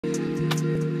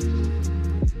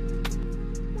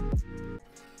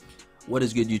What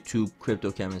is good, YouTube?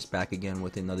 Crypto Chemist back again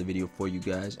with another video for you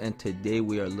guys, and today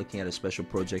we are looking at a special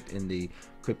project in the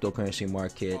cryptocurrency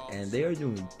market, and they are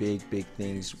doing big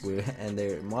things and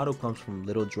their motto comes from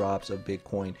little drops of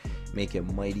Bitcoin make a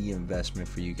mighty investment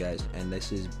for you guys. And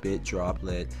this is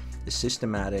Bitdroplet, the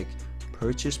systematic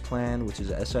purchase plan, which is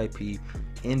a SIP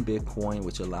in Bitcoin,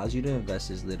 which allows you to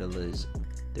invest as little as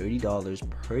 $30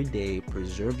 per day,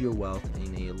 preserve your wealth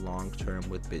in a long term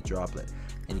with Bitdroplet.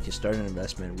 And you can start an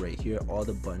investment right here. All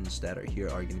the buttons that are here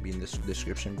are going to be in the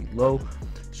description below,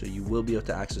 so you will be able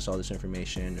to access all this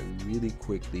information really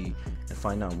quickly and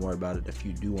find out more about it if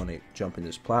you do want to jump in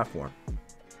this platform.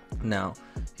 Now,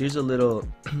 here's a little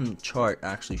chart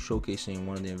actually showcasing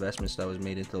one of the investments that was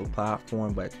made into the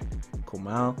platform by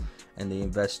Komal, and they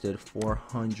invested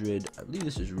 400, I believe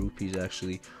this is rupees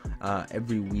actually,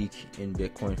 every week in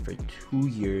Bitcoin for 2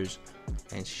 years,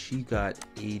 and she got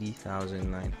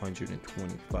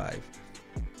 80,925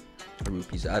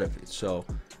 rupees out of it. So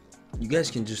you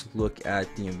guys can just look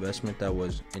at the investment that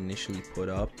was initially put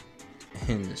up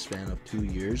in the span of 2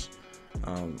 years.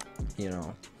 You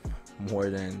know, more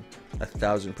than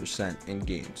 1,000% in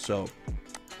gain. So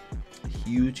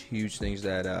huge things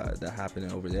that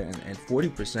happened over there, and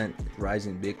 40% rise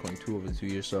in Bitcoin too over the 2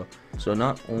 years. So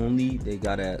not only they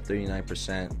got a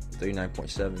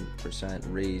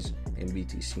 39.7% raise in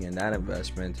BTC in that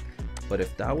investment, but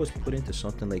if that was put into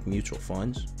something like mutual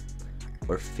funds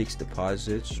or fixed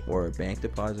deposits or bank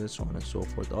deposits, so on and so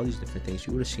forth, all these different things,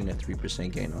 you would have seen a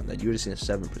 3% gain on that. You would have seen a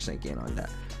 7% gain on that,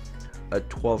 a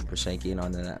 12% gain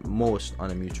on that at most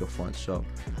on a mutual fund. So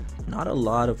not a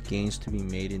lot of gains to be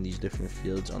made in these different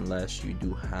fields unless you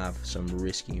do have some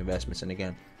risky investments. And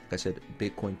again, like I said,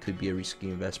 Bitcoin could be a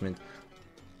risky investment.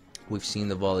 We've seen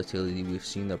the volatility, we've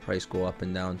seen the price go up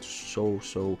and down so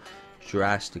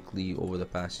drastically over the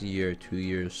past year, 2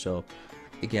 years. So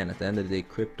again, at the end of the day,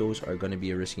 cryptos are going to be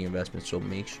a risky investment, so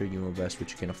make sure you invest what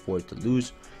you can afford to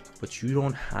lose. But you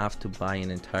don't have to buy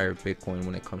an entire Bitcoin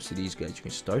when it comes to these guys. You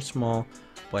can start small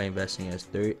by investing as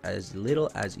little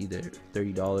as either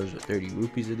 $30 or 30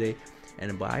 rupees a day,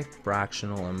 and buy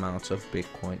fractional amounts of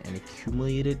Bitcoin and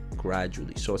accumulate it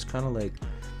gradually. So it's kind of like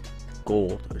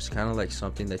gold, or it's kind of like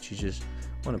something that you just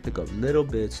want to pick up little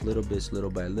bits, little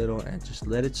by little, and just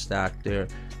let it stack there.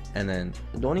 And then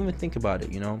don't even think about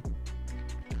it, you know.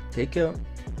 Take a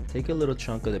little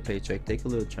chunk of the paycheck, take a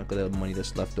little chunk of the money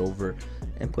that's left over,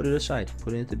 and put it aside.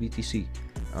 Put it into BTC.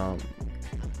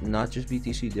 Not just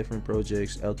BTC, different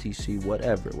projects, LTC,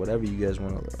 whatever you guys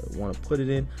want to put it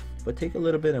in. But take a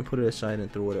little bit and put it aside and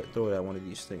throw it at one of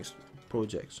these things,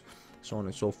 projects, so on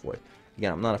and so forth.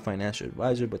 Again, I'm not a financial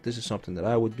advisor, but this is something that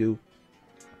I would do.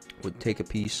 Would take a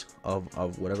piece of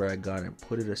whatever I got and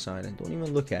put it aside, and don't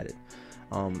even look at it.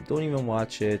 Don't even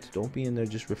watch it. Don't be in there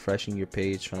just refreshing your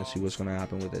page trying to see what's going to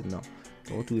happen with it. No,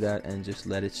 don't do that, and just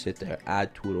let it sit there.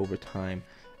 Add to it over time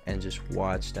and just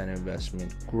watch that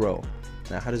investment grow.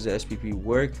 Now, how does the SPP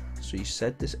work? So you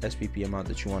set this SPP amount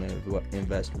that you want to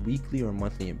invest weekly or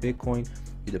monthly in Bitcoin.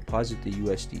 You deposit the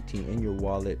USDT in your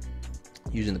wallet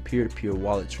using the peer-to-peer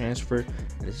wallet transfer,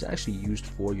 and it's actually used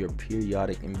for your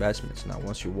periodic investments. Now,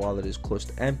 once your wallet is close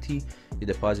to empty, you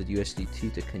deposit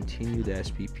USDT to continue the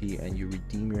SPP, and you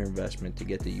redeem your investment to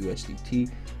get the USDT,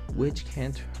 which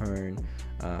can turn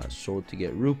sold to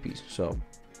get rupees. So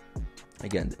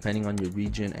again, depending on your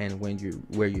region and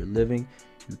where you're living,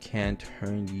 you can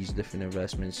turn these different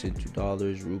investments into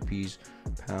dollars, rupees,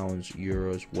 pounds,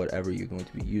 euros, whatever you're going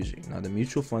to be using. Now, the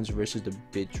mutual funds versus the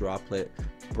Bitdroplet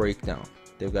breakdown.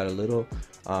 They've got a little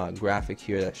graphic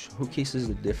here that showcases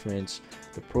the difference,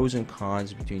 the pros and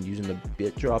cons between using the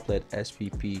Bitdroplet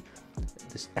SPP,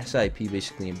 this SIP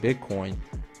basically in Bitcoin,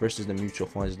 versus the mutual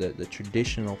funds, the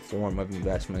traditional form of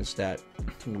investments that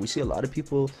we see a lot of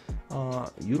people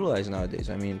utilize nowadays.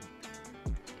 I mean,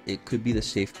 it could be the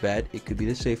safe bet, it could be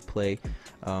the safe play,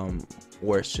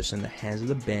 or it's just in the hands of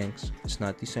the banks. It's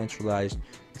not decentralized,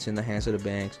 it's in the hands of the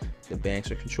banks. The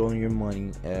banks are controlling your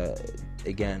money.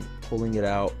 Again, pulling it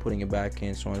out, putting it back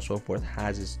in, so on and so forth,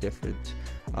 has its different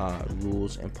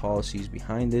rules and policies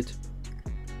behind it.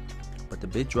 But the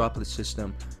Bitdroplet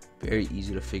system, very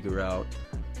easy to figure out.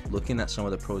 Looking at some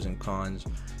of the pros and cons,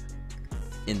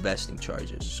 investing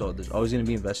charges. So there's always going to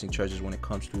be investing charges when it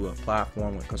comes to a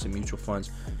platform, when it comes to mutual funds,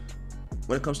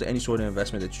 when it comes to any sort of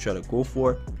investment that you try to go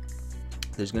for.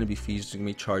 There's going to be fees, there's going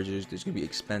to be charges, there's going to be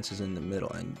expenses in the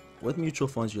middle. And with mutual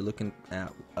funds, you're looking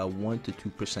at a 1 to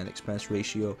 2% expense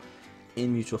ratio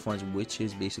in mutual funds, which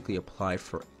is basically applied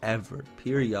forever,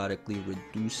 periodically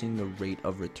reducing the rate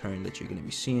of return that you're going to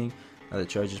be seeing Now the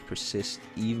charges persist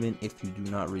even if you do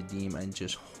not redeem and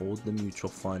just hold the mutual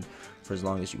fund for as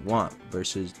long as you want,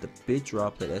 versus the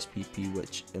Bitdroplet SPP,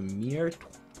 which a mere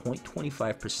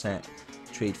 0.25%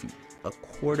 trade fee,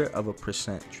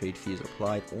 0.25% trade fee is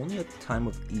applied only at the time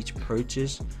of each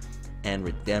purchase and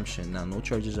redemption. Now no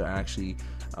charges are actually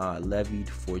levied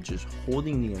for just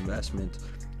holding the investment,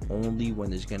 only when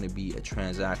there's going to be a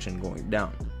transaction going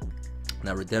down.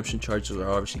 Now redemption charges are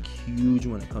obviously huge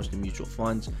when it comes to mutual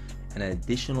funds, and an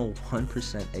additional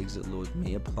 1% exit load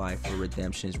may apply for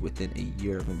redemptions within a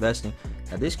year of investing.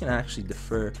 Now this can actually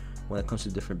differ when it comes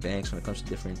to different banks, when it comes to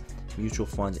different mutual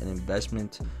funds and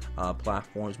investment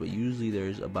platforms, but usually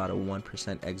there's about a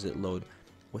 1% exit load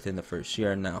within the first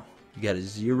year. Now you get a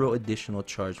 0 additional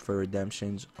charge for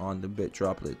redemptions on the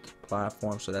Bitdroplet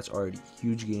platform, so that's already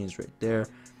huge gains right there.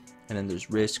 And then there's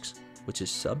risks, which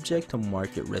is subject to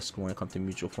market risk when it comes to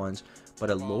mutual funds, but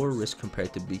a lower risk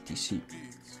compared to BTC.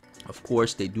 Of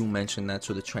course, they do mention that,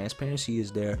 so the transparency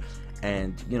is there.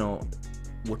 And you know,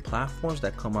 with platforms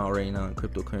that come out right now in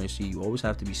cryptocurrency, you always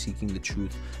have to be seeking the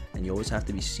truth, and you always have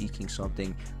to be seeking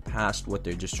something past what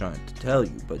they're just trying to tell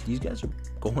you. But these guys are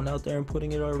going out there and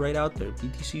putting it all right out there.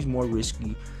 BTC is more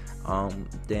risky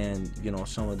than, you know,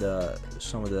 some of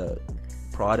the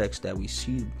products that we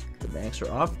see the banks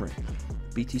are offering.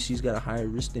 BTC's got a higher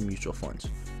risk than mutual funds.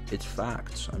 It's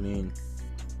facts. I mean,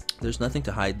 there's nothing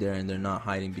to hide there, and they're not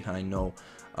hiding behind no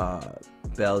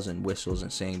bells and whistles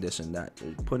and saying this and that.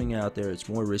 They're putting it out there. It's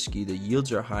more risky. The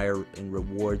yields are higher in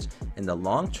rewards in the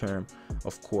long term.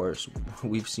 Of course,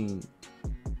 we've seen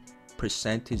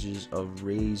percentages of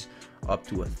raise up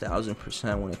to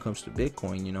 1,000% when it comes to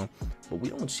Bitcoin, you know, but we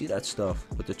don't see that stuff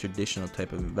with the traditional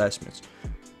type of investments.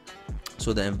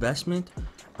 So the investment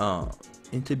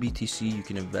into BTC, you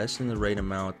can invest in the right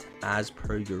amount as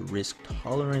per your risk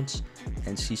tolerance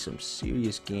and see some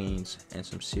serious gains and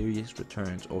some serious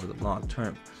returns over the long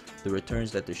term. The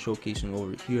returns that they're showcasing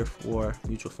over here for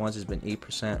mutual funds has been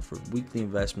 8% for weekly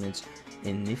investments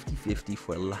in Nifty 50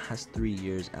 for the last 3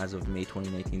 years. As of May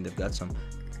 2019, they've got some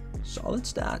solid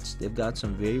stats. They've got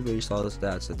some very, very solid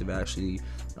stats that they've actually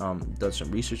done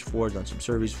some research for, done some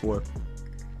surveys for.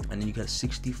 And then you got a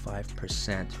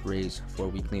 65% raise for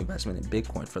weekly investment in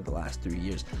Bitcoin for the last 3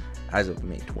 years as of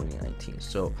May 2019.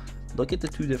 So look at the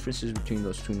two differences between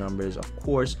those two numbers. Of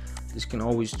course, this can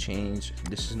always change.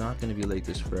 This is not going to be like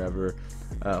this forever.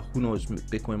 Who knows,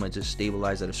 Bitcoin might just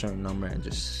stabilize at a certain number and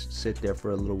just sit there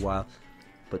for a little while.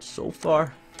 But so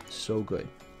far, so good.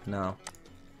 Now,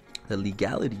 the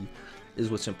legality is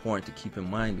what's important to keep in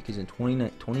mind, because in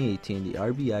 2018, the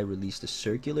RBI released a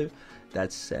circular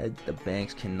that said the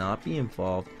banks cannot be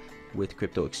involved with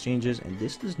crypto exchanges, and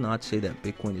this does not say that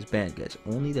Bitcoin is banned, guys,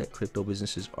 only that crypto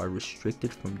businesses are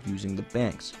restricted from using the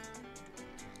banks.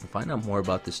 To find out more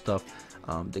about this stuff,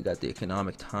 they got the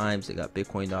Economic Times, they got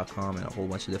Bitcoin.com, and a whole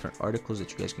bunch of different articles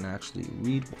that you guys can actually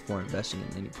read before investing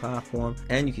in any platform.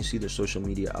 And you can see their social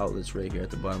media outlets right here at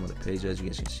the bottom of the page. As you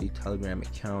guys can see, Telegram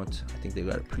account, I think they've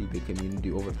got a pretty big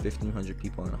community, over 1,500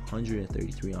 people and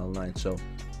 133 online. So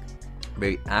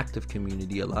very active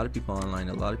community, a lot of people online,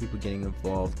 a lot of people getting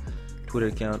involved. Twitter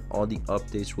account, all the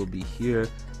updates will be here.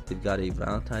 They've got a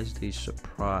Valentine's Day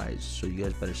surprise, so you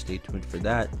guys better stay tuned for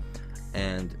that.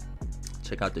 And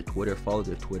check out their Twitter, follow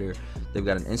their Twitter. They've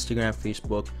got an Instagram,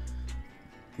 Facebook,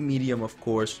 Medium, of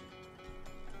course.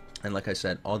 And like I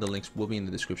said, all the links will be in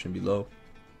the description below.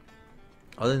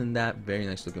 Other than that, very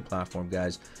nice looking platform,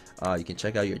 guys. You can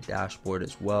check out your dashboard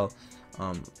as well.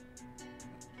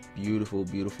 Beautiful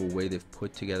way they've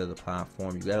put together the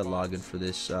platform. You gotta log in for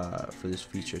this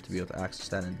feature to be able to access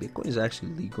that. And Bitcoin is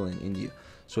actually legal in India,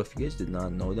 so if you guys did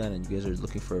not know that and you guys are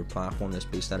looking for a platform that's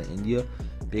based out of India,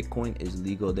 Bitcoin is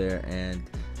legal there. And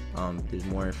there's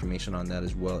more information on that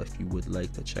as well if you would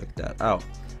like to check that out.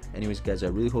 Anyways, guys, I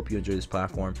really hope you enjoyed this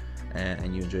platform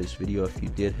and you enjoyed this video. If you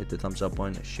did, hit the thumbs up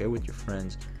button, share with your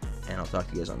friends, and I'll talk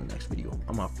to you guys on the next video.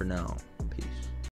 I'm off for now.